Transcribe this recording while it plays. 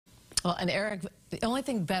Well, and Eric, the only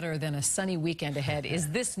thing better than a sunny weekend ahead is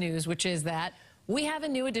this news, which is that we have a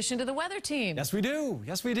new addition to the weather team. Yes, we do.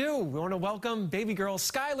 Yes, we do. We want to welcome baby girl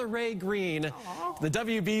Skylar Raye Green, the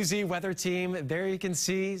WBZ weather team. There you can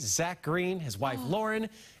see Zack Green, his wife Lauren,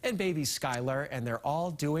 and baby Skylar, and they're all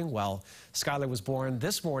doing well. Skylar was born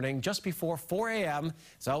this morning just before 4 a.m.,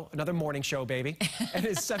 so another morning show baby, and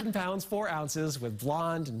is 7 pounds 4 ounces with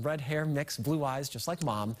blonde and red hair mixed, blue eyes just like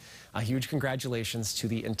mom. A huge congratulations to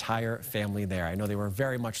the entire family there. I know they were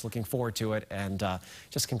very much looking forward to it, and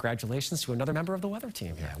just congratulations to another member of the weather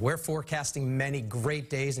team here. Yeah, we're forecasting many great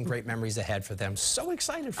days and great memories ahead for them. So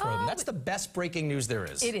excited for them. That's the best breaking news there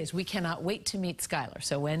is. It is. We cannot wait to meet Skylar.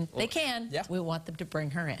 So when they can, we want them to bring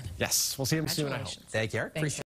her in. Yes, we'll see them soon, I hope. Thank you, Eric. Appreciate it.